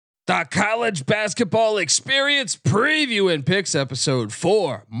The college basketball experience preview and picks episode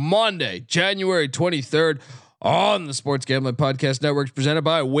for Monday, January 23rd on the Sports Gambling Podcast Network, presented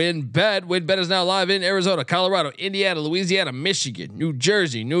by WynnBET. WynnBET is now live in Arizona, Colorado, Indiana, Louisiana, Michigan, New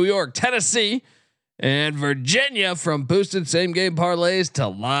Jersey, New York, Tennessee, and Virginia. From boosted same game parlays to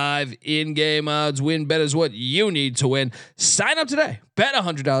live in-game odds, WynnBET is what you need to win. Sign up today. Bet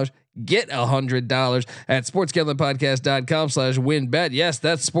 $100. Get $100 at sportsgamblingpodcast.com/WynnBET. Yes,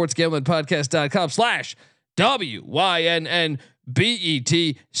 that's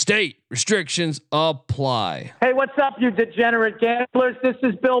sportsgamblingpodcast.com/WYNNBET. State restrictions apply. Hey, what's up, you degenerate gamblers? This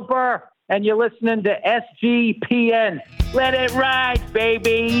is Bill Burr, and you're listening to SGPN. Let it ride,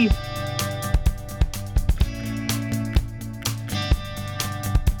 baby.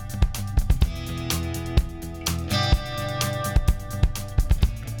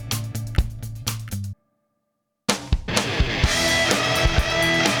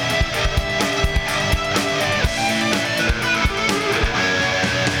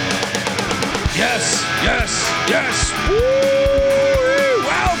 Yes. Woo!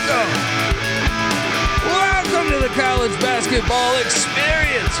 Welcome to the college basketball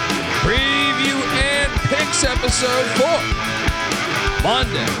experience preview and picks episode for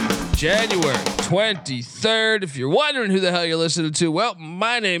Monday, January 23rd. If you're wondering who the hell you're listening to, well,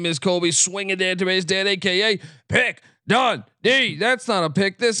 my name is Colby Swinging Database Dan, aka Pick Dundee. That's not a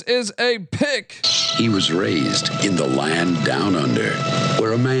pick. This is a pick. He was raised in the land down under,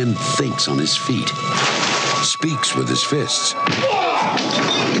 where a man thinks on his feet, speaks with his fists,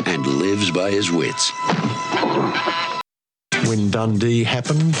 and lives by his wits. When Dundee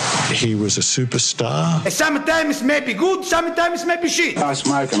happened, he was a superstar. Sometimes it may be good, sometimes it may be shit. I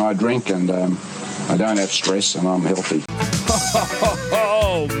smoke and I drink and I don't have stress and I'm healthy.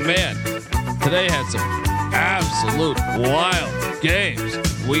 Oh man, today had some absolute wild games.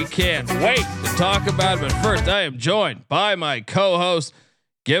 We can't wait to talk about it. But first, I am joined by my co-host.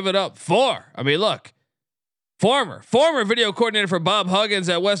 Give it up for, former video coordinator for Bob Huggins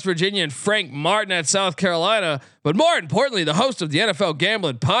at West Virginia and Frank Martin at South Carolina. But more importantly, the host of the NFL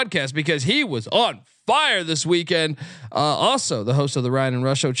Gambling Podcast, because he was on fire this weekend. Also the host of the Ryan and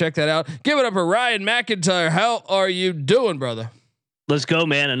Rush Show. Check that out. Give it up for Ryan McIntyre. How are you doing, brother? Let's go,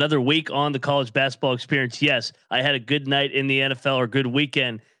 man. Another week on the college basketball experience. Yes, I had a good night in the NFL, or good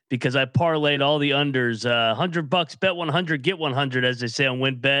weekend, because I parlayed all the unders. $100, bet 100, get 100, as they say on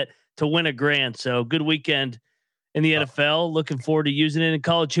WynnBET, to win a grand. So good weekend in the NFL. Looking forward to using it in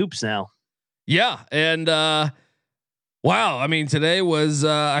college hoops now. Yeah. And wow. I mean, today was,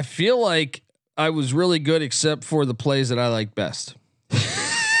 I feel like I was really good, except for the plays that I like best.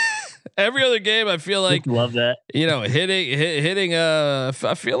 Every other game, I feel like, love that, hitting, I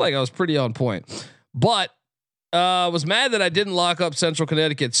feel like I was pretty on point, but was mad that I didn't lock up Central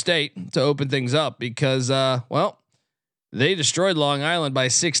Connecticut State to open things up, because, they destroyed Long Island by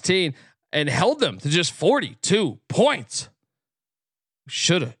 16 and held them to just 42 points.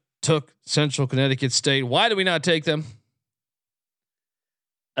 Should have took Central Connecticut State. Why do we not take them?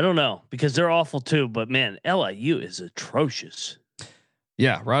 I don't know, because they're awful too, but man, LIU is atrocious.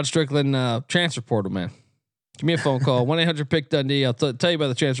 Yeah. Rod Strickland, transfer portal, man. Give me a phone call. 1-800-PICK-DUNDEE. I'll tell you about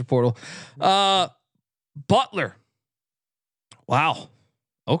the transfer portal. Butler. Wow.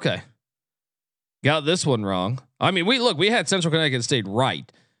 Okay. Got this one wrong. I mean, we had Central Connecticut State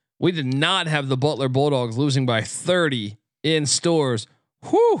right. We did not have the Butler Bulldogs losing by 30 in stores.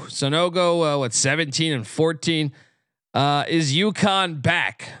 Whew. Sonogo, 17-14. Is UConn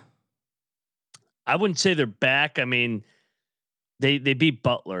back? I wouldn't say they're back. I mean, they beat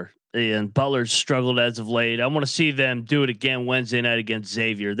Butler, and Butler's struggled as of late. I want to see them do it again Wednesday night against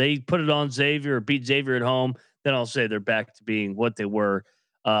Xavier. They put it on Xavier, or beat Xavier at home. Then I'll say they're back to being what they were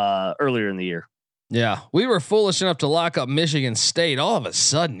earlier in the year. Yeah, we were foolish enough to lock up Michigan State. All of a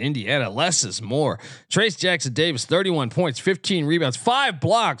sudden, Indiana, less is more. Trace Jackson Davis, 31 points, 15 rebounds, 5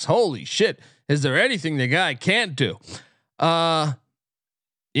 blocks. Holy shit. Is there anything the guy can't do?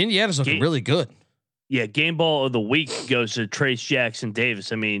 Indiana's looking really good. Yeah, game ball of the week goes to Trace Jackson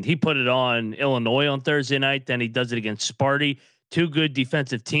Davis. I mean, he put it on Illinois on Thursday night. Then he does it against Sparty. Two good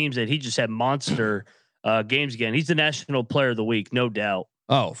defensive teams that he just had monster games again. He's the national player of the week, no doubt.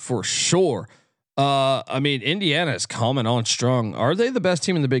 Oh, for sure. I mean, Indiana is coming on strong. Are they the best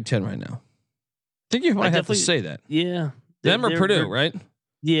team in the Big Ten right now? I think you might have to say that. Yeah. Them or Purdue, right?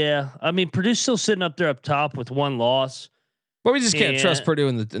 Yeah. I mean, Purdue's still sitting up there up top with one loss. But we just can't trust Purdue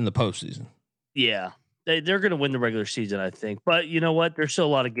in the postseason. Yeah. They're going to win the regular season, I think. But you know what? There's still a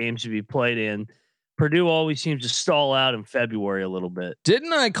lot of games to be played in. Purdue always seems to stall out in February a little bit.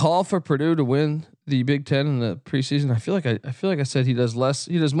 Didn't I call for Purdue to win the Big Ten in the preseason? I feel like I said he does less.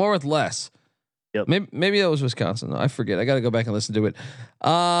 He does more with less. Yep. Maybe that was Wisconsin. I forget. I got to go back and listen to it.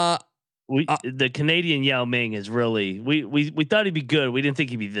 The Canadian Yao Ming is really we thought he'd be good. We didn't think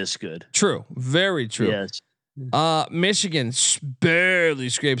he'd be this good. True. Very true. Yes. Michigan barely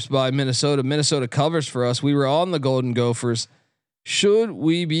scrapes by Minnesota. Minnesota covers for us. We were on the Golden Gophers. Should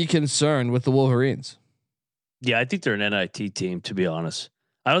we be concerned with the Wolverines? Yeah, I think they're an NIT team, to be honest.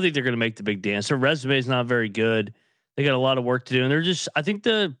 I don't think they're going to make the big dance. Their resume is not very good. They got a lot of work to do, and I think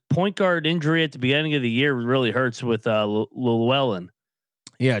the point guard injury at the beginning of the year really hurts with Llewellyn.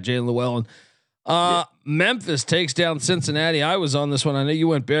 Yeah, Jalen Llewellyn. Memphis takes down Cincinnati. I was on this one. I know you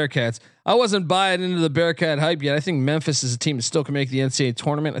went Bearcats. I wasn't buying into the Bearcat hype yet. I think Memphis is a team that still can make the NCAA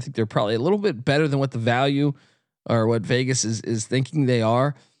tournament. I think they're probably a little bit better than what the value or what Vegas is thinking they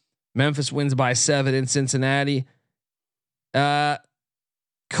are. Memphis wins by 7 in Cincinnati. Could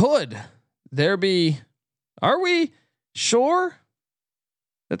there be? Are we sure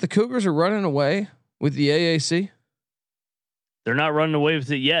that the Cougars are running away with the AAC? They're not running away with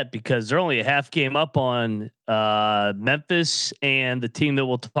it yet because they're only a half game up on Memphis and the team that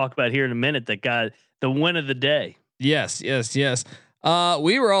we'll talk about here in a minute that got the win of the day. Yes.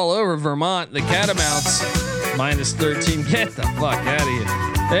 We were all over Vermont. The Catamounts -13. Get the fuck out of here.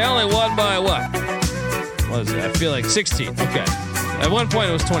 They only won by what? What was it? I feel like 16. Okay. At one point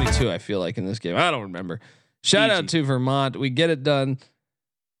it was 22. I feel like in this game. I don't remember. Shout out to Vermont. We get it done.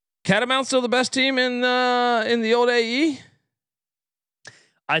 Catamounts still the best team in the old AE.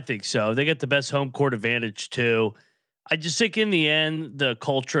 I think so. They get the best home court advantage too. I just think in the end, the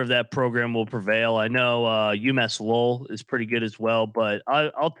culture of that program will prevail. I know UMass Lowell is pretty good as well, but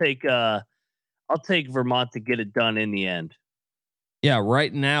I'll take Vermont to get it done in the end. Yeah,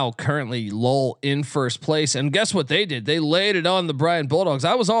 right now, currently Lowell in first place, and guess what they did? They laid it on the Bryant Bulldogs.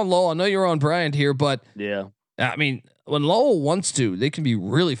 I was on Lowell. I know you're on Bryant here, but yeah, I mean, when Lowell wants to, they can be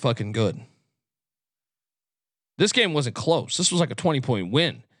really fucking good. This game wasn't close. This was like a 20-point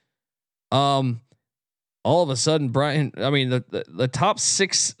win. All of a sudden, Bryant. I mean, the top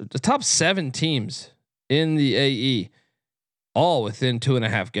 7 teams in the AE, all within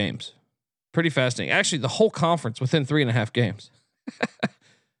 2.5 games. Pretty fascinating. Actually, the whole conference within 3.5 games.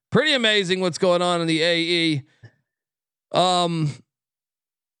 Pretty amazing what's going on in the AE.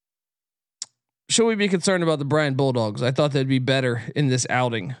 Should we be concerned about the Bryant Bulldogs? I thought they'd be better in this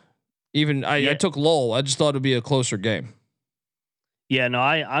outing. Even I took Lowell. I just thought it'd be a closer game. Yeah, no,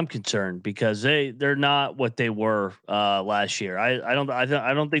 I'm concerned because they're not what they were last year. I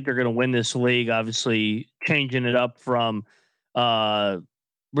don't think they're going to win this league. Obviously, changing it up from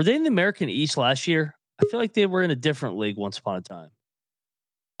were they in the American East last year? I feel like they were in a different league once upon a time.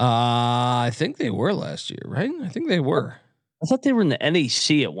 I think they were last year, right? I think they were. I thought they were in the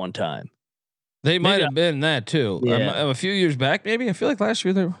NEC at one time. They might have been that too. Yeah. A few years back, maybe. I feel like last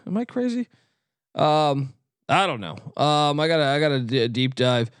year. Am I crazy? I don't know. I got a deep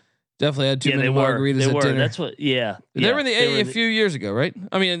dive. Definitely had too many margaritas at dinner. That's what. Yeah, they were in the AE a few years ago, right?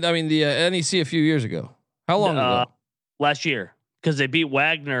 I mean the NEC a few years ago. How long ago? Last year, because they beat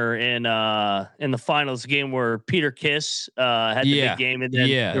Wagner in the finals game where Peter Kiss had the big game, and then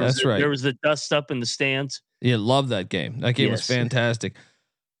there was the dust up in the stands. Yeah, love that game. That game was fantastic.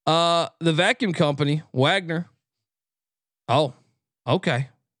 The Vacuum Company, Wagner. Oh, okay.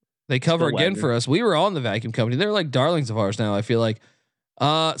 They cover again for us. We were on the Vacuum Company. They're like darlings of ours now, I feel like.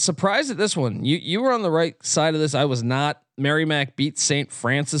 Surprised at this one. You were on the right side of this. I was not. Merrimack beat St.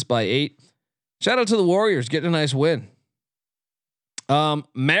 Francis by 8. Shout out to the Warriors getting a nice win.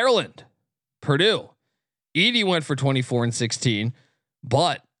 Maryland, Purdue. Edie went for 24 and 16,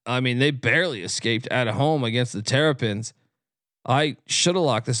 but I mean, they barely escaped at home against the Terrapins. I should have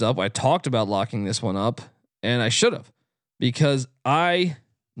locked this up. I talked about locking this one up, and I should have, because I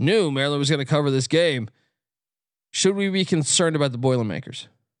knew Maryland was going to cover this game. Should we be concerned about the Boilermakers?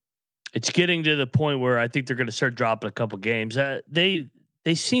 It's getting to the point where I think they're going to start dropping a couple games. They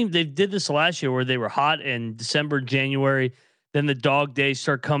did this last year where they were hot in December, January. Then the dog days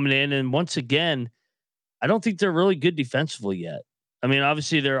start coming in, and once again, I don't think they're really good defensively yet. I mean,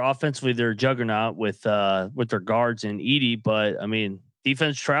 obviously they're offensively they're a juggernaut with their guards and Edie, but I mean,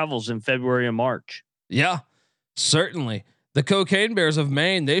 defense travels in February and March. Yeah, certainly. The Cocaine Bears of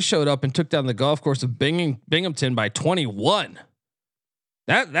Maine, they showed up and took down the golf course of Binghamton by 21.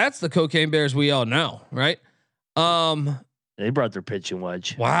 That's the Cocaine Bears we all know, right? They brought their pitching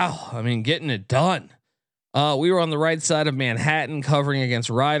wedge. Wow, I mean, getting it done. We were on the right side of Manhattan covering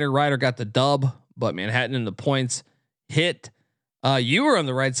against Ryder. Ryder got the dub, but Manhattan in the points hit. You were on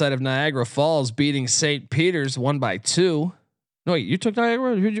the right side of Niagara Falls beating St. Peter's 1 by 2. No, wait, you took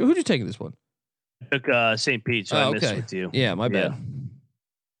Niagara. Who'd you take in this one? Took St. Pete, so I missed with you. Yeah, my bad.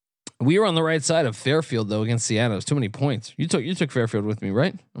 We were on the right side of Fairfield though against Siena. It was too many points. You took Fairfield with me,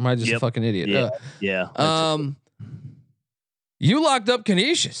 right? Or am I just a fucking idiot? Yeah. You locked up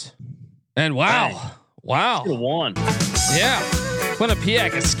Canisius, and wow, won. Yeah,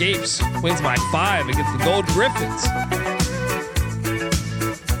 Quinnipiac escapes, wins by 5 against the Gold Griffins.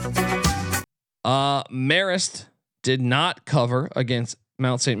 Marist did not cover against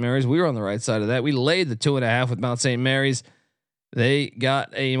Mount St. Mary's. We were on the right side of that. We laid the 2.5 with Mount St. Mary's. They got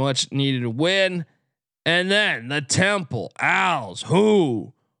a much needed win. And then the Temple Owls,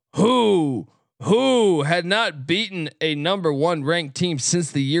 who had not beaten a number 1 ranked team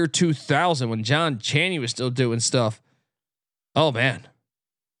since the year 2000 when John Chaney was still doing stuff. Oh man.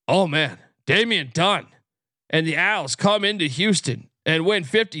 Damian Dunn and the Owls come into Houston and win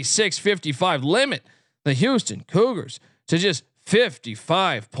 56-55, limit the Houston Cougars to just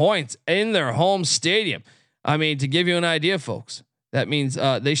 55 points in their home stadium. I mean, to give you an idea, folks, that means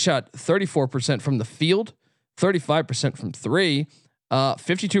they shot 34% from the field, 35% from 3,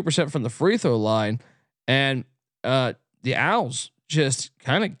 52% from the free throw line, and the Owls just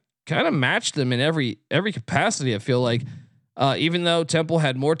kind of matched them in every capacity. I feel like, even though Temple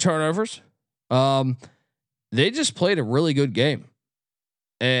had more turnovers, they just played a really good game.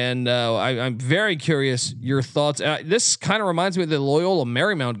 And I'm very curious your thoughts. This kind of reminds me of the Loyola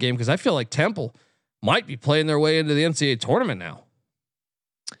Marymount game because I feel like Temple might be playing their way into the NCAA tournament now.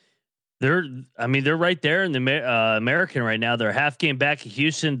 They're right there in the American right now. They're half game back at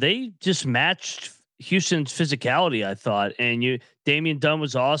Houston. They just matched Houston's physicality, I thought. And Damian Dunn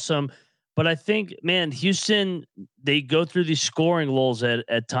was awesome. But I think, man, Houston, they go through these scoring lulls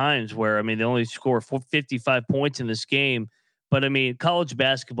at times where, they only score 55 points in this game. But college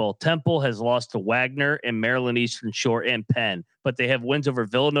basketball, Temple has lost to Wagner and Maryland Eastern Shore and Penn, but they have wins over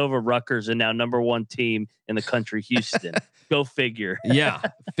Villanova, Rutgers, and now number 1 team in the country, Houston. Go figure. Yeah,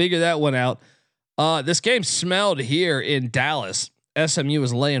 figure that one out. This game smelled here in Dallas. SMU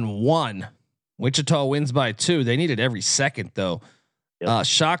was laying 1. Wichita wins by 2. They needed every second though. Yep.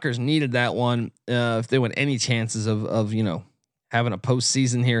 Shockers needed that one if they want any chances of having a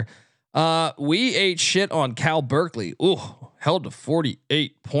postseason here. We ate shit on Cal Berkeley. Ooh, held to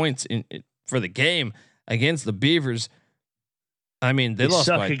 48 points for the game against the Beavers. They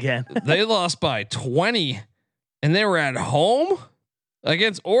lost by 20, and they were at home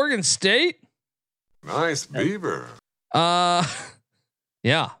against Oregon State. Nice Beaver. Yeah.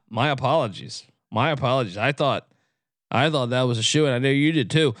 My apologies. I thought that was a shoe, and I know you did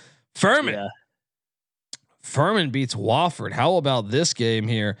too. Furman beats Wofford. How about this game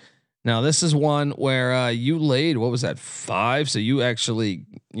here? Now this is one where you laid, what was that, 5? So you actually,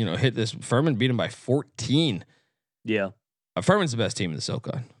 hit this. Furman beat them by 14. Yeah. Furman's the best team in the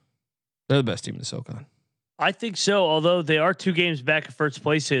SoCon. They're the best team in the SoCon. I think so. Although they are 2 games back at first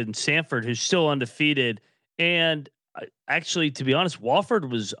place in Sanford, who's still undefeated. And actually, to be honest, Wofford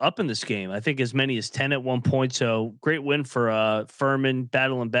was up in this game. I think as many as 10 at one point. So great win for Furman,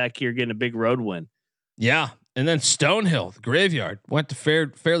 battling back here, getting a big road win. Yeah. And then Stonehill, the Graveyard, went to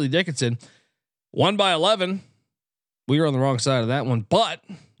Fairleigh Dickinson, won by 11. We were on the wrong side of that one, but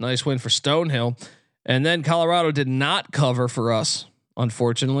nice win for Stonehill. And then Colorado did not cover for us,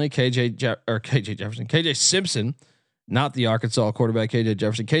 unfortunately. KJ Simpson, not the Arkansas quarterback KJ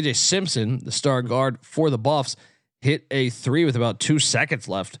Jefferson. KJ Simpson, the star guard for the Buffs, hit a 3 with about 2 seconds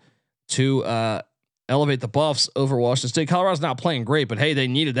left to elevate the Buffs over Washington State. Colorado's not playing great, but hey, they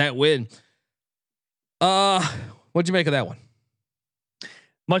needed that win. What'd you make of that one?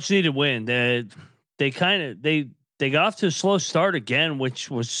 Much needed win. They got off to a slow start again,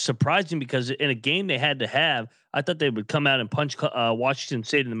 which was surprising because in a game they had to have, I thought they would come out and punch Washington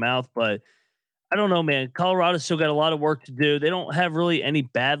State in the mouth, but I don't know, man. Colorado's still got a lot of work to do. They don't have really any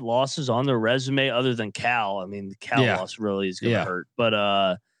bad losses on their resume other than Cal. The Cal loss really is going to hurt, but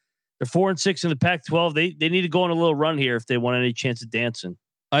they're 4-6 in the Pac-12. They need to go on a little run here if they want any chance of dancing.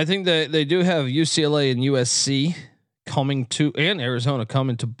 I think that they do have UCLA and USC coming to, and Arizona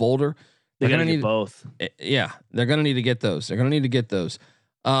coming to Boulder. They're going to need both. Yeah, they're going to need to get those.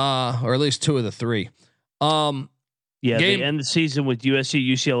 Or at least 2 of the 3. They end the season with USC,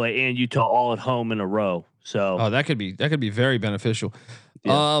 UCLA, and Utah all at home in a row. So that could be very beneficial.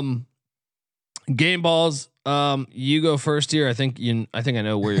 Yeah. Game balls. You go first here. I think I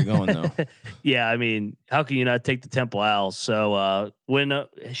know where you're going though. Yeah, how can you not take the Temple Owls? So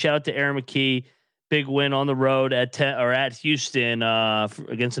shout out to Aaron McKee, big win on the road at Houston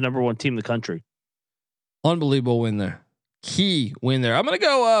against the number 1 team in the country. Unbelievable win there. Key win there. I'm gonna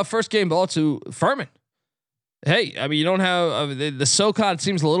go first game ball to Furman. Hey, I mean, you don't have the SoCon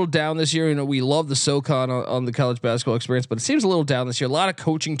seems a little down this year. You know, we love the SoCon on the college basketball experience, but it seems a little down this year. A lot of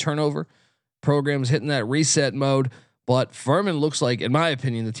coaching turnover, programs hitting that reset mode. But Furman looks like, in my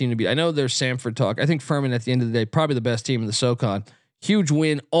opinion, the team to beat. I know there's Samford talk. I think Furman at the end of the day, probably the best team in the SoCon. Huge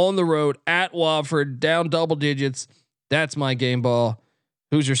win on the road at Wofford, down double digits. That's my game ball.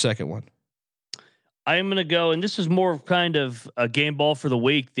 Who's your second one? I'm going to go, and this is more of kind of a game ball for the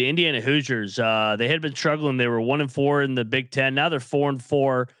week. The Indiana Hoosiers, they had been struggling. They were 1-4 in the Big Ten. Now they're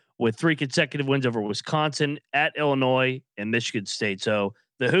 4-4 with 3 consecutive wins over Wisconsin, at Illinois, and Michigan State. So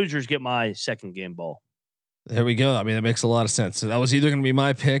the Hoosiers get my second game ball. There we go. I mean, that makes a lot of sense. So that was either going to be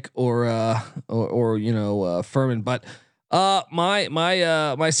my pick or Furman. But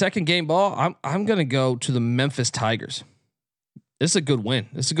my second game ball, I'm going to go to the Memphis Tigers. This is a good win.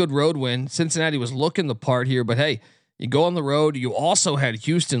 This is a good road win. Cincinnati was looking the part here, but hey, you go on the road. You also had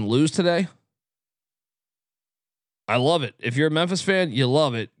Houston lose today. I love it. If you're a Memphis fan, you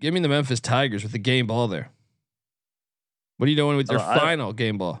love it. Give me the Memphis Tigers with the game ball there. What are you doing with your final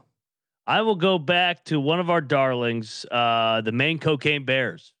game ball? I will go back to one of our darlings, the Maine Cocaine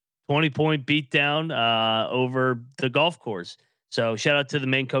Bears. 20-point beatdown over the golf course. So shout out to the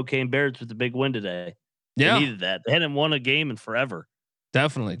Maine Cocaine Bears with the big win today. Yeah, they needed that. They hadn't won a game in forever.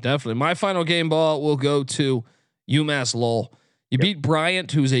 Definitely. My final game ball will go to UMass Lowell. You beat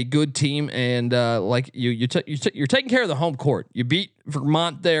Bryant, who's a good team, and you're taking care of the home court. You beat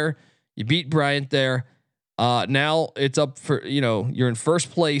Vermont there. You beat Bryant there. Now it's up for you're in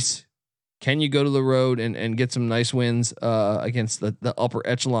first place. Can you go to the road and get some nice wins against the upper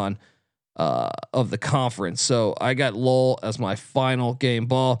echelon of the conference? So I got Lowell as my final game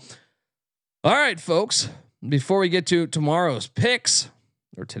ball. All right, folks, before we get to tomorrow's picks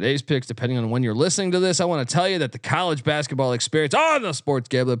or today's picks, depending on when you're listening to this, I want to tell you that the college basketball experience on the Sports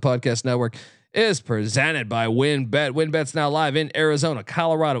Gambling Podcast Network is presented by WynnBET. WynnBET's now live in Arizona,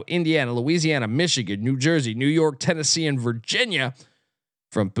 Colorado, Indiana, Louisiana, Michigan, New Jersey, New York, Tennessee, and Virginia.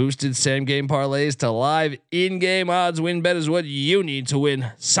 From boosted same game parlays to live in-game odds, WynnBET is what you need to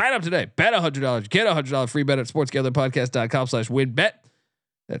win. Sign up today. Bet $100. Get $100 free bet at sportsgamblingpodcast.com/WynnBET.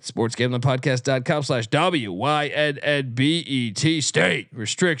 That's sportsgamblingpodcast.com/WYNNBET. State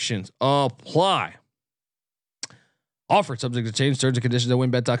restrictions apply. Offer subject to change. Terms and conditions at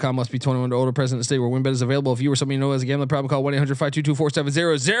WynnBET.com. Must be 21 or older. Present in the state where WynnBET is available. If you or somebody you know has a gambling problem, call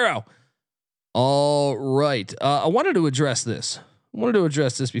 1-800-522-4700. All right. I wanted to address this.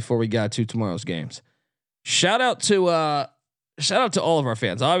 Before we got to tomorrow's games. Shout out to all of our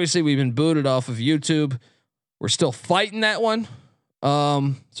fans. Obviously, we've been booted off of YouTube. We're still fighting that one.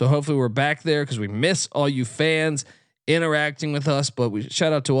 So hopefully we're back there because we miss all you fans interacting with us. But we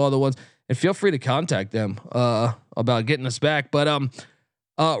shout out to all the ones, and feel free to contact them about getting us back. But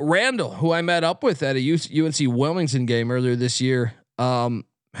Randall, who I met up with at a UNC Wilmington game earlier this year,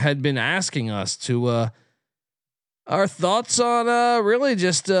 had been asking us to our thoughts on really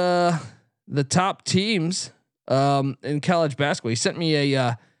just the top teams in college basketball. He sent me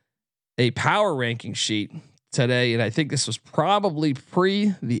a power ranking sheet today, and I think this was probably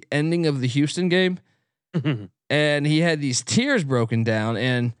pre the ending of the Houston game. And he had these tiers broken down,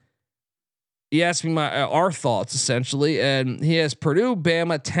 and he asked me our thoughts essentially. And he has Purdue,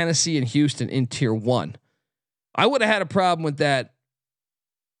 Bama, Tennessee, and Houston in tier 1. I would have had a problem with that.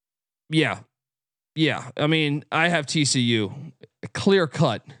 Yeah. I mean, I have TCU clear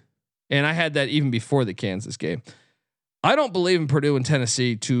cut, and I had that even before the Kansas game. I don't believe in Purdue and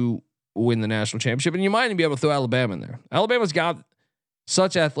Tennessee to win the national championship, and you might even be able to throw Alabama in there. Alabama's got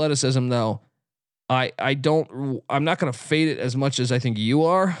such athleticism, though. I'm not going to fade it as much as I think you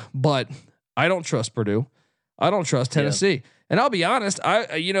are, but I don't trust Purdue. I don't trust Tennessee. Yeah. And I'll be honest, I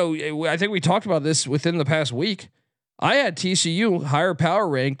think we talked about this within the past week. I had TCU higher power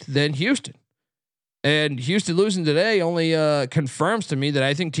ranked than Houston. And Houston losing today only confirms to me that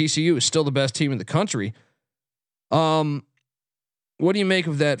I think TCU is still the best team in the country. What do you make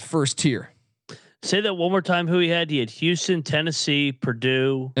of that first tier? Say that one more time. Who he had? He had Houston, Tennessee,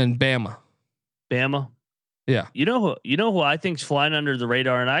 Purdue, and Bama. Yeah. You know who I think's flying under the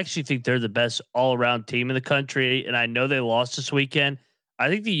radar, and I actually think they're the best all around team in the country. And I know they lost this weekend. I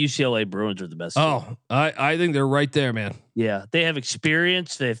think the UCLA Bruins are the best. Oh, I think they're right there, man. Yeah, they have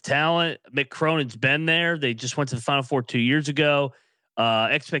experience. They have talent. Mick Cronin's been there. They just went to the Final Four 2 years ago.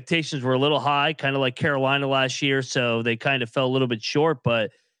 Expectations were a little high, kind of like Carolina last year, so they kind of fell a little bit short.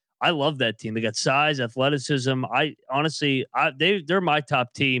 But I love that team. They got size, athleticism. They're my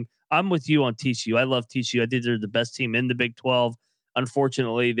top team. I'm with you on TCU. I love TCU. I think they're the best team in the Big 12.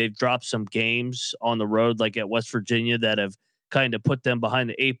 Unfortunately, they've dropped some games on the road, like at West Virginia, that have kind of put them behind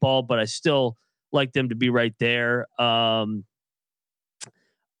the 8 ball, but I still like them to be right there. I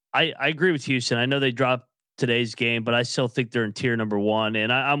agree with Houston. I know they dropped today's game, but I still think they're in tier number 1.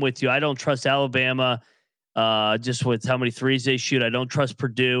 And I'm with you. I don't trust Alabama just with how many threes they shoot. I don't trust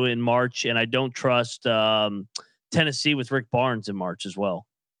Purdue in March, and I don't trust Tennessee with Rick Barnes in March as well.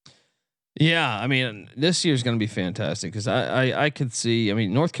 Yeah, I mean, this year's going to be fantastic because I could see. I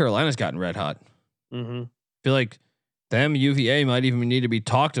mean, North Carolina's gotten red hot. Mm-hmm. Feel like them UVA might even need to be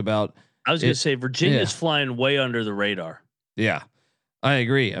talked about. I was going to say Virginia's flying way under the radar. Yeah, I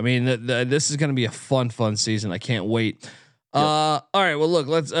agree. I mean, this is going to be a fun season. I can't wait. Yep. All right. Well, look,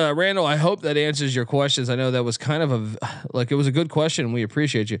 let's Randall, I hope that answers your questions. I know that was kind of it was a good question. We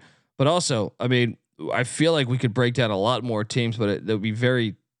appreciate you, but also, I mean, I feel like we could break down a lot more teams, but it would be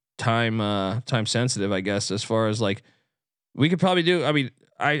very time sensitive, I guess, as far as like we could probably do. I mean,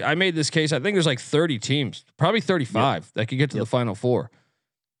 I made this case. I think there's like 30 teams, probably 35 that could get to the Final Four,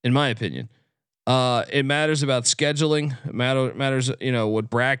 in my opinion. It matters about scheduling. It matters, what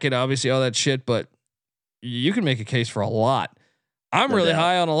bracket, obviously, all that shit. But you can make a case for a lot. I'm really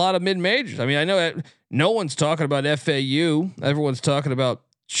high on a lot of mid majors. I mean, I know no one's talking about FAU. Everyone's talking about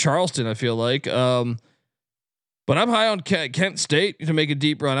Charleston. I feel like, but I'm high on Kent State to make a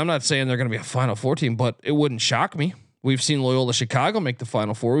deep run. I'm not saying they're going to be a Final Four team, but it wouldn't shock me. We've seen Loyola Chicago make the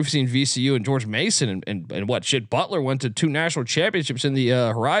Final Four. We've seen VCU and George Mason and what shit. Butler went to 2 national championships in the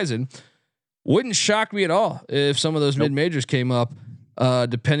horizon. Wouldn't shock me at all if some of those mid majors came up,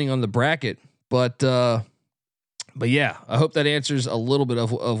 depending on the bracket. But yeah, I hope that answers a little bit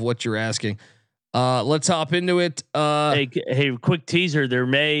of what you're asking. Let's hop into it. Hey, quick teaser. There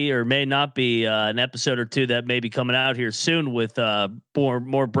may or may not be an episode or two that may be coming out here soon with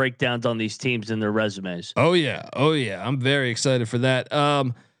more breakdowns on these teams and their resumes. Oh yeah. I'm very excited for that.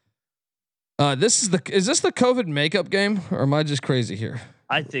 Is this the COVID makeup game, or am I just crazy here?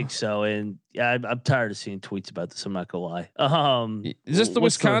 I think so, and I'm tired of seeing tweets about this. I'm not gonna lie. Is this the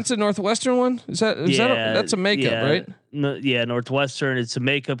Wisconsin Northwestern one? That's a makeup, right? No, yeah, Northwestern. It's a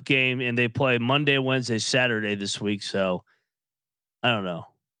makeup game, and they play Monday, Wednesday, Saturday this week. So I don't know.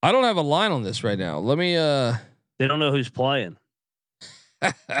 I don't have a line on this right now. Let me. They don't know who's playing.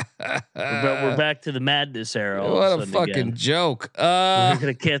 We're back to the madness era. What a fucking joke! We're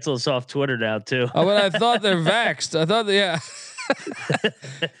gonna cancel us off Twitter now too. I thought they're vaxxed. I thought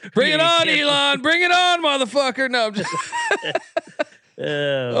Bring it on, Elon. Bring it on, motherfucker. No, I'm just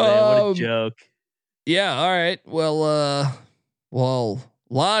man, what a joke. Yeah. All right. Well,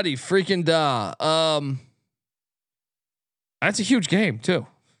 Lottie freaking da. That's a huge game too.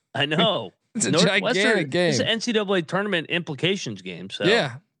 I know. It's a gigantic game. It's an NCAA tournament implications game. So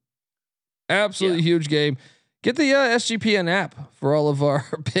yeah, absolutely huge game. Get the SGPN app for all of our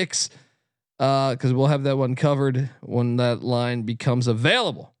picks. Because we'll have that one covered when that line becomes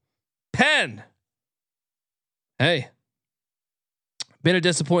available. Penn. Hey, been a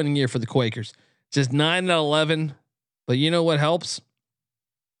disappointing year for the Quakers. Just 9-11, but you know what helps?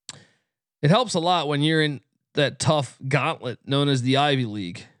 It helps a lot when you're in that tough gauntlet known as the Ivy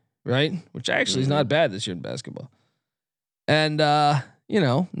League, right? Which actually is not bad this year in basketball. And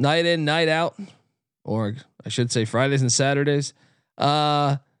night in, night out, or I should say Fridays and Saturdays.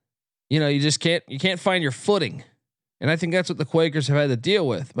 You can't find your footing. And I think that's what the Quakers have had to deal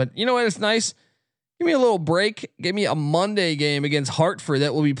with. But you know what? It's nice. Give me a little break. Give me a Monday game against Hartford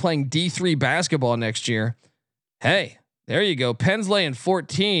that will be playing D3 basketball next year. Hey, there you go. Penn's laying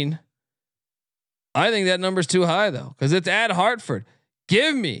 14. I think that number's too high though, because it's at Hartford.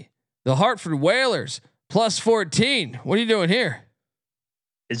 Give me the Hartford Whalers plus 14. What are you doing here?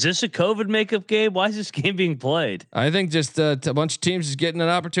 Is this a COVID makeup game? Why is this game being played? I think just a bunch of teams is getting an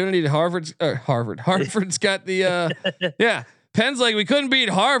opportunity to Harvard's got the Penn's like, we couldn't beat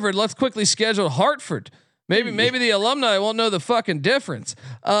Harvard. Let's quickly schedule Hartford. Maybe the alumni won't know the fucking difference.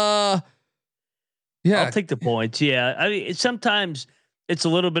 I'll take the points. Yeah. I mean, sometimes it's a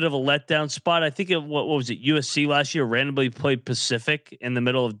little bit of a letdown spot. I think what was it? USC last year randomly played Pacific in the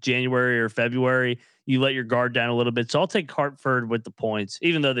middle of January or February. You let your guard down a little bit. So I'll take Hartford with the points,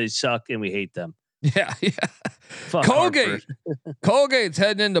 even though they suck and we hate them. Yeah. Colgate's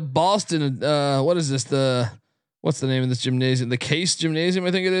heading into Boston. What is this? What's the name of this gymnasium? The Case Gymnasium,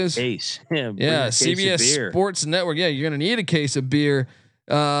 I think it is. Case. Yeah. CBS Sports Network. Yeah, you're gonna need a case of beer.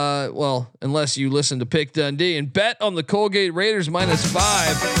 Unless you listen to Pick Dundee and bet on the Colgate Raiders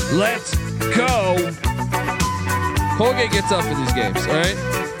 -5. Let's go. Colgate gets up for these games. All right.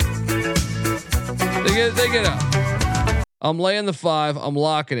 They get up. I'm laying the 5. I'm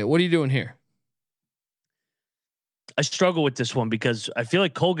locking it. What are you doing here? I struggle with this one because I feel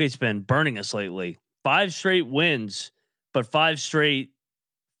like Colgate's been burning us lately. 5 straight wins, but 5 straight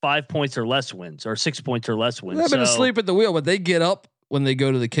 5 points or less wins, or 6 points or less wins. They've been asleep at the wheel, but they get up when they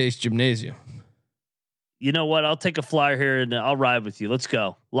go to the Case Gymnasium. You know what? I'll take a flyer here and I'll ride with you. Let's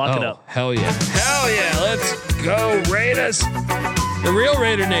go. Lock it up. Hell yeah. Hell yeah. Let's go Raiders. The real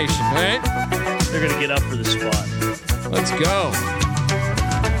Raider Nation, right? They're going to get up for the spot. Let's go.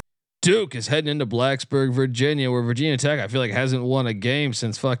 Duke is heading into Blacksburg, Virginia, where Virginia Tech, I feel like, hasn't won a game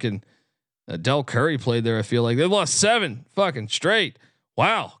since fucking Del Curry played there. I feel like they've lost 7 fucking straight.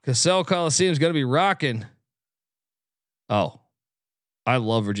 Wow. Cassell Coliseum is going to be rocking. Oh, I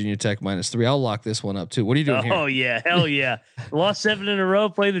love Virginia Tech -3. I'll lock this one up too. What are you doing here? Oh yeah. Hell yeah. Lost 7 in a row.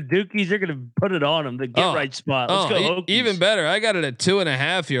 Play the Dukies. They're going to put it on them. The get right spot. Let's go. Hokies. Even better. I got it at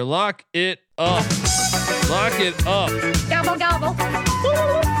 2.5 here. Lock it up. Lock it up. Gobble, gobble.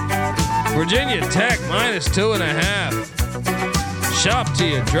 Virginia Tech -2.5. Shop to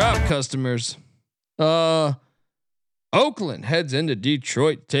you drop, customers. Oakland heads into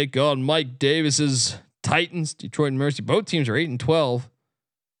Detroit to take on Mike Davis's Titans. Detroit and Mercy. Both teams are 8-12.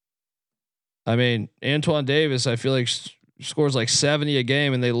 I mean, Antoine Davis, I feel like scores like 70 a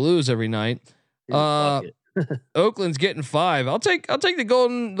game, and they lose every night. Oakland's getting 5. I'll take the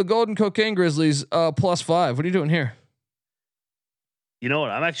Golden Cocaine Grizzlies +5. What are you doing here? You know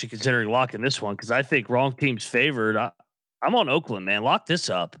what? I'm actually considering locking this one because I think wrong team's favored. I'm on Oakland, man. Lock this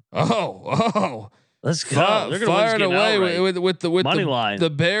up. Oh. Let's go. They're gonna fire it away with the money line. The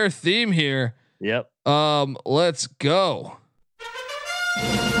Bear theme here. Yep. Let's go.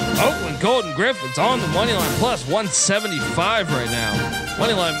 Oakland Golden Griffins on the money line +175 right now.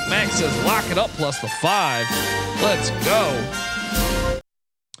 Money line Max says lock it up +5. Let's go.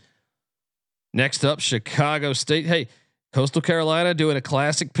 Next up, Chicago State. Hey, Coastal Carolina doing a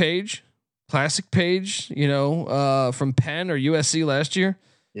classic page, you know, from Penn or USC last year.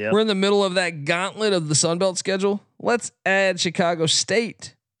 Yep. We're in the middle of that gauntlet of the Sun Belt schedule. Let's add Chicago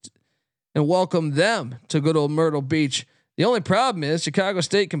State and welcome them to good old Myrtle Beach. The only problem is Chicago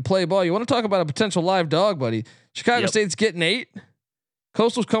State can play ball. You want to talk about a potential live dog, buddy? Chicago State's getting 8.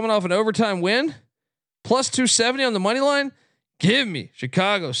 Coastal's coming off an overtime win, +270 on the money line. Give me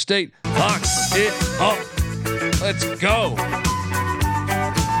Chicago State. Lock it up. Let's go.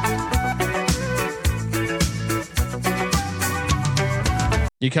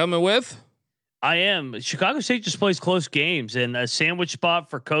 You coming with? I am. Chicago State just plays close games, and a sandwich spot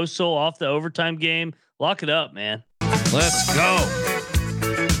for Coastal off the overtime game. Lock it up, man. Let's go.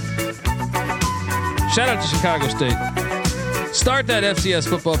 Shout out to Chicago State. Start that FCS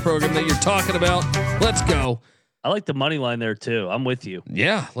football program that you're talking about. Let's go. I like the money line there too. I'm with you.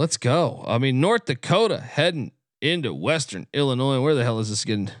 Yeah, let's go. I mean, North Dakota heading into Western Illinois. Where the hell is this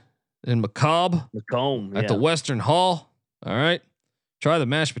again? In Macomb at the Western Hall. All right. Try the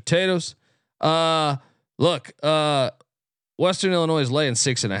mashed potatoes. Look, Western Illinois is laying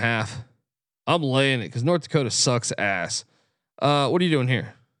 6.5. I'm laying it because North Dakota sucks ass. What are you doing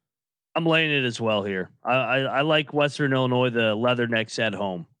here? I'm laying it as well here. I like Western Illinois, the Leathernecks at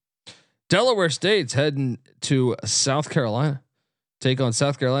home. Delaware State's heading to South Carolina, take on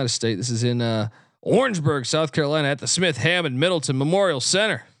South Carolina State. This is in Orangeburg, South Carolina, at the Smith Hammond Middleton Memorial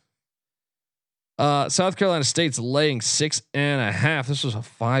Center. South Carolina State's laying 6.5. This was a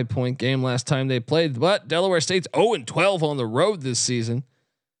 5-point game last time they played, but Delaware State's 0-12 on the road this season.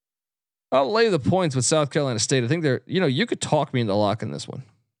 I'll lay the points with South Carolina State. I think you could talk me into locking this one.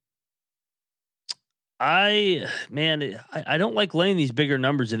 I don't like laying these bigger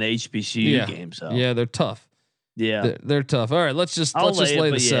numbers in the HBCU games. So. Yeah, they're tough. Yeah, they're tough. All right, let's just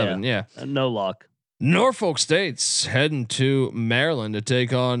lay the 7. Yeah, no lock. Norfolk State's heading to Maryland to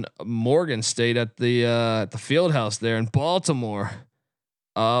take on Morgan State at the field house there in Baltimore.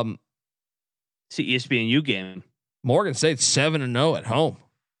 It's the ESPNU game. Morgan State's 7-0 at home.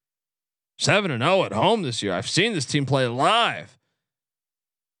 7-0 at home this year. I've seen this team play live.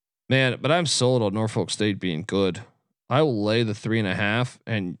 Man, but I'm sold on Norfolk State being good. I will lay the 3.5,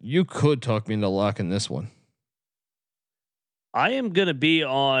 and you could talk me into locking this one. I am going to be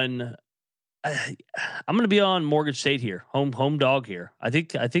on. I'm going to be on Morgan State here, home dog here. I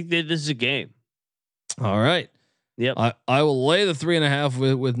think that this is a game. All right. Yep. I will lay the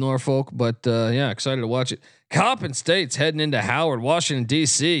 3.5 with Norfolk, but yeah, excited to watch it. Coppin State's heading into Howard, Washington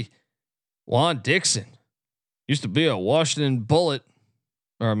D.C. Juan Dixon used to be a Washington Bullet,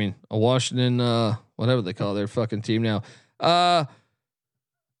 or I mean a Washington whatever they call their fucking team now.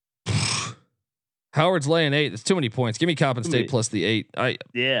 Howard's laying 8. That's too many points. Give me Coppin State plus the 8.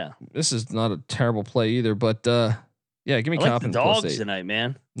 This is not a terrible play either, but yeah, give me Coppin dogs plus 8 tonight,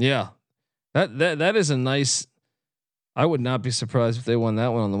 man. Yeah, that is a nice. I would not be surprised if they won that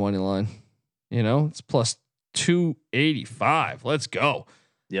one on the money line. You know, it's plus 285. Let's go.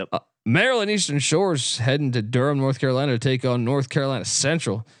 Yep. Maryland Eastern Shores heading to Durham, North Carolina to take on North Carolina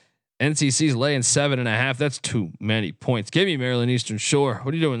Central. NCC's laying 7.5. That's too many points. Give me Maryland Eastern Shore.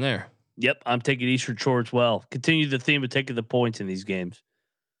 What are you doing there? Yep. I'm taking Eastern Shore as well. Continue the theme of taking the points in these games.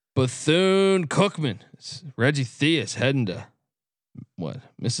 Bethune-Cookman. Reggie Theus heading to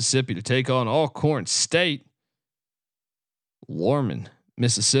Mississippi to take on Alcorn State. Lorman,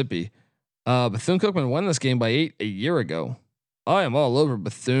 Mississippi. Bethune-Cookman won this game by 8 a year ago. I am all over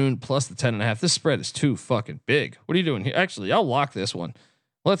Bethune plus the 10.5. This spread is too fucking big. What are you doing here? Actually, I'll lock this one.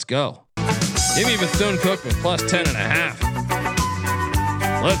 Let's go. Give me Bethune-Cookman plus 10.5.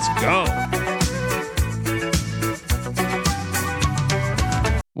 Let's go.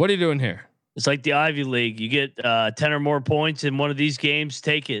 What are you doing here? It's like the Ivy League. You get 10 or more points in one of these games.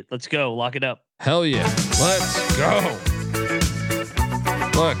 Take it. Let's go. Lock it up. Hell yeah. Let's go.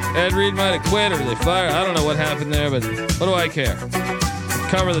 Look, Ed Reed might have quit or they fired. I don't know what happened there, but what do I care?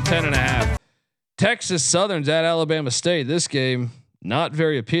 Cover the 10.5. Texas Southern's at Alabama State. This game, not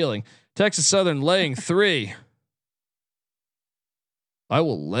very appealing. Texas Southern laying 3. I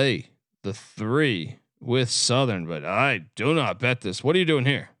will lay the 3 with Southern, but I do not bet this. What are you doing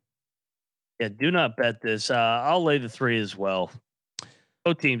here? Yeah, do not bet this. I'll lay the 3 as well.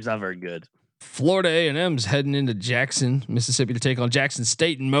 Both teams not very good. Florida A&M's heading into Jackson, Mississippi to take on Jackson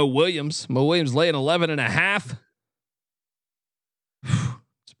State and Mo Williams. Mo Williams laying 11.5. It's a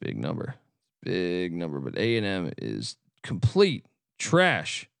big number, but A&M is complete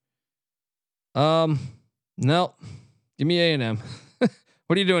trash. No, give me A&M.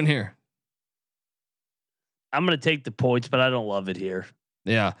 What are you doing here? I'm going to take the points, but I don't love it here.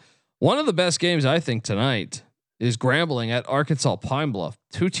 Yeah. One of the best games I think tonight is Grambling at Arkansas Pine Bluff.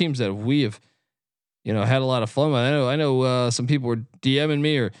 Two teams that we have, had a lot of fun with. I know some people were DMing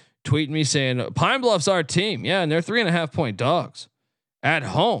me or tweeting me saying Pine Bluff's our team. Yeah. And they're 3.5 point dogs at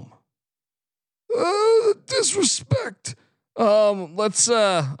home. Disrespect. I'm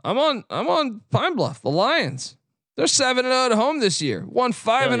on Pine Bluff. The Lions. They're 7-0 at home this year. Won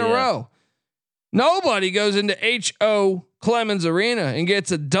 5 in a row. Nobody goes into H.O. Clemens Arena and gets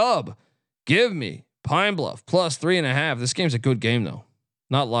a dub. Give me Pine Bluff plus 3.5. This game's a good game though.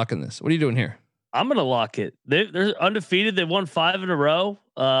 Not locking this. What are you doing here? I'm gonna lock it. They're undefeated. They won 5 in a row.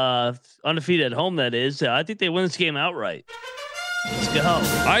 Undefeated at home. That is. I think they win this game outright. Let's go.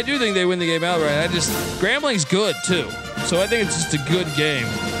 I do think they win the game outright. Grambling's good too, so I think it's just a good game.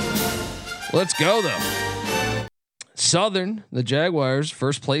 Let's go though. Southern, the Jaguars,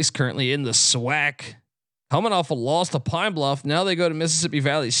 first place currently in the SWAC, coming off a loss to Pine Bluff. Now they go to Mississippi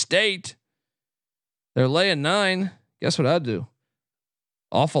Valley State. They're laying 9. Guess what I'd do?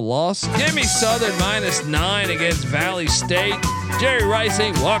 Off a loss. Give me Southern minus 9 against Valley State. Jerry Rice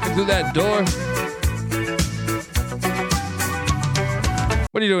ain't walking through that door.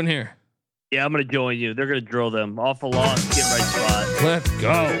 What are you doing here? Yeah, I'm going to join you. They're going to drill them. Off a loss, get right spot. Let's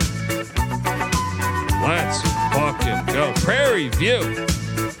go. Let's fucking go. Prairie View.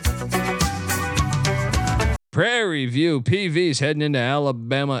 Prairie View. PV's heading into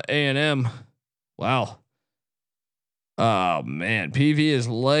Alabama A&M. Wow. Oh man, PV is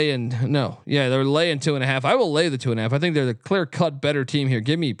laying. No, yeah, they're laying 2.5. I will lay the 2.5. I think they're the clear cut better team here.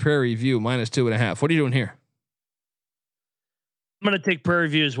 Give me Prairie View minus 2.5. What are you doing here? I'm going to take Prairie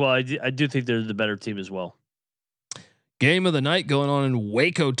View as well. I do think they're the better team as well. Game of the night going on in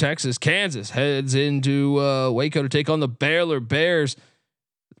Waco, Texas. Kansas heads into Waco to take on the Baylor Bears.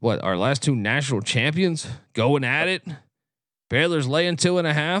 What, our last 2 national champions going at it? Baylor's laying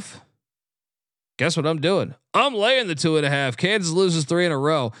 2.5. Guess what I'm doing? I'm laying the 2.5. Kansas loses 3 in a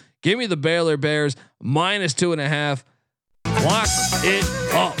row. Give me the Baylor Bears minus 2.5. Lock it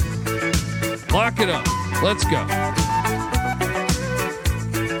up. Lock it up. Let's go.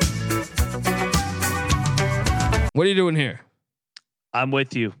 What are you doing here? I'm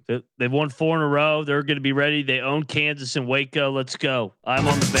with you. They've won 4 in a row. They're going to be ready. They own Kansas and Waco. Let's go. I'm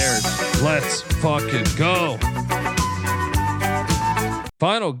on the Bears. Let's fucking go.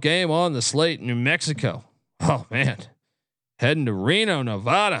 Final game on the slate, New Mexico. Oh man, heading to Reno,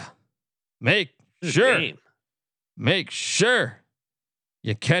 Nevada. Make sure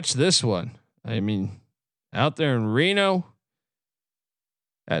you catch this one. I mean, out there in Reno,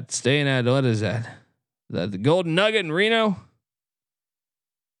 staying at what is that? The Golden Nugget in Reno.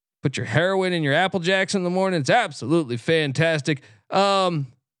 Put your heroin in your Apple Jacks in the morning. It's absolutely fantastic. New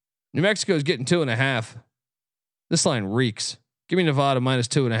Mexico is getting 2.5. This line reeks. Give me Nevada minus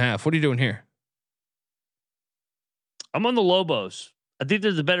 2.5. What are you doing here? I'm on the Lobos. I think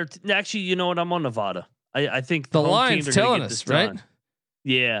they're the better. Actually, you know what? I'm on Nevada. I think the line's telling us, right?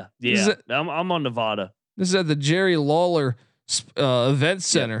 Yeah. I'm on Nevada. This is at the Jerry Lawler Event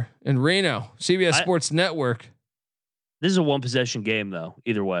Center in Reno, CBS Sports Network. This is a 1 possession game though.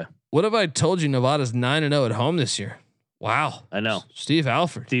 Either way. What have I told you? Nevada's 9-0 at home this year. Wow. I know. Steve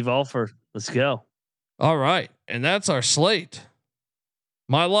Alford. Let's go. All right. And that's our slate.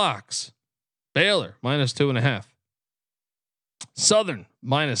 My locks. Baylor -2.5. Southern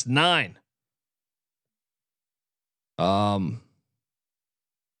 -9.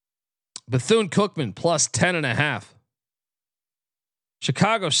 Bethune-Cookman +10.5.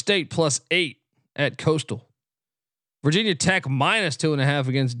 Chicago State +8 at Coastal. Virginia Tech -2.5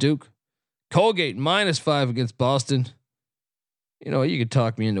 against Duke. Colgate -5 against Boston. You know, you could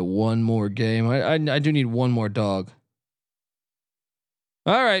talk me into one more game. I do need one more dog.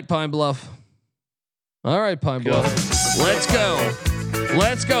 All right, Pine Bluff. All right, Pine Bluff. Let's go.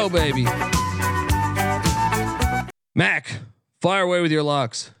 Let's go, baby. Mac, fire away with your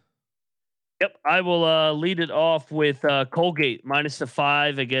locks. Yep, I will lead it off with Colgate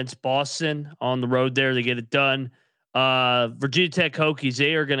 -5 against Boston on the road there. They get it done. Virginia Tech Hokies,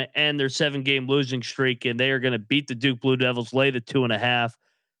 they are going to end their 7-game losing streak and they are going to beat the Duke Blue Devils, lay the 2.5.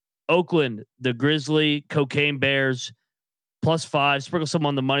 Oakland, the Grizzly Cocaine Bears +5. Sprinkle some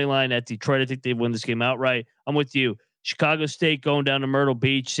on the money line at Detroit. I think they win this game outright. I'm with you. Chicago State going down to Myrtle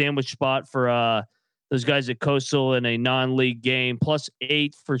Beach, sandwich spot for those guys at Coastal in a non-league game.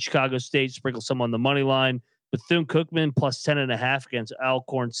 +8 for Chicago State. Sprinkle some on the money line. Bethune-Cookman +10.5 against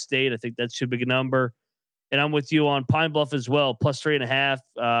Alcorn State. I think that's too big a number. And I'm with you on Pine Bluff as well, +3.5.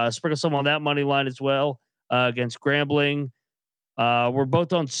 Sprinkle some on that money line as well against Grambling. We're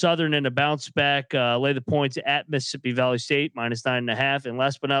both on Southern and a bounce back. Lay the points at Mississippi Valley State -9.5. And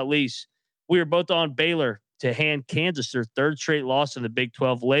last but not least, we are both on Baylor to hand Kansas their 3rd straight loss in the Big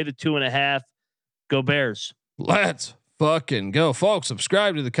 12. Lay the 2.5. Go Bears. Let's fucking go, folks.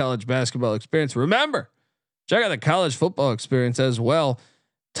 Subscribe to the College Basketball Experience. Remember, check out the College Football Experience as well.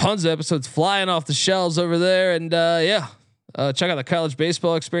 Tons of episodes flying off the shelves over there. And check out the College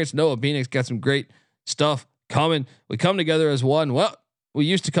Baseball Experience. Noah Beanick's got some great stuff coming. We come together as one. Well, we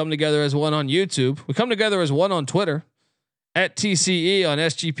used to come together as one on YouTube. We come together as one on Twitter at TCE on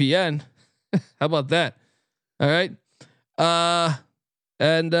SGPN. How about that? All right.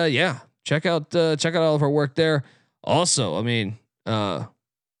 Check out all of our work there. Also, I mean,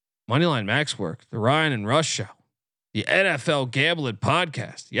 Moneyline Max work, the Ryan and Rush show, the NFL Gambling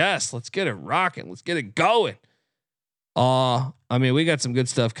podcast. Yes, let's get it rocking. Let's get it going. I mean, we got some good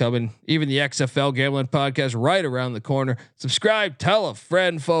stuff coming. Even the XFL Gambling podcast right around the corner. Subscribe, tell a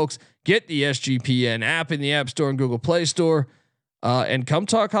friend, folks. Get the SGPN app in the App Store and Google Play Store, and come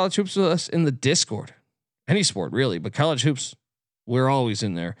talk college hoops with us in the Discord. Any sport, really, but college hoops, we're always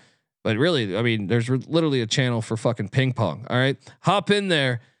in there. But really, I mean, there's literally a channel for fucking ping pong. All right, hop in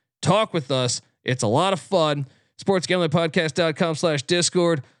there, talk with us. It's a lot of fun.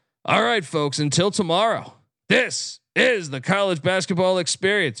 sportsgamblingpodcast.com/Discord. All right, folks, until tomorrow, this is the College Basketball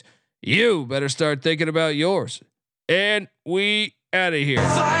Experience. You better start thinking about yours. And we out of here.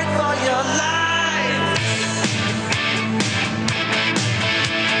 Fight for your life.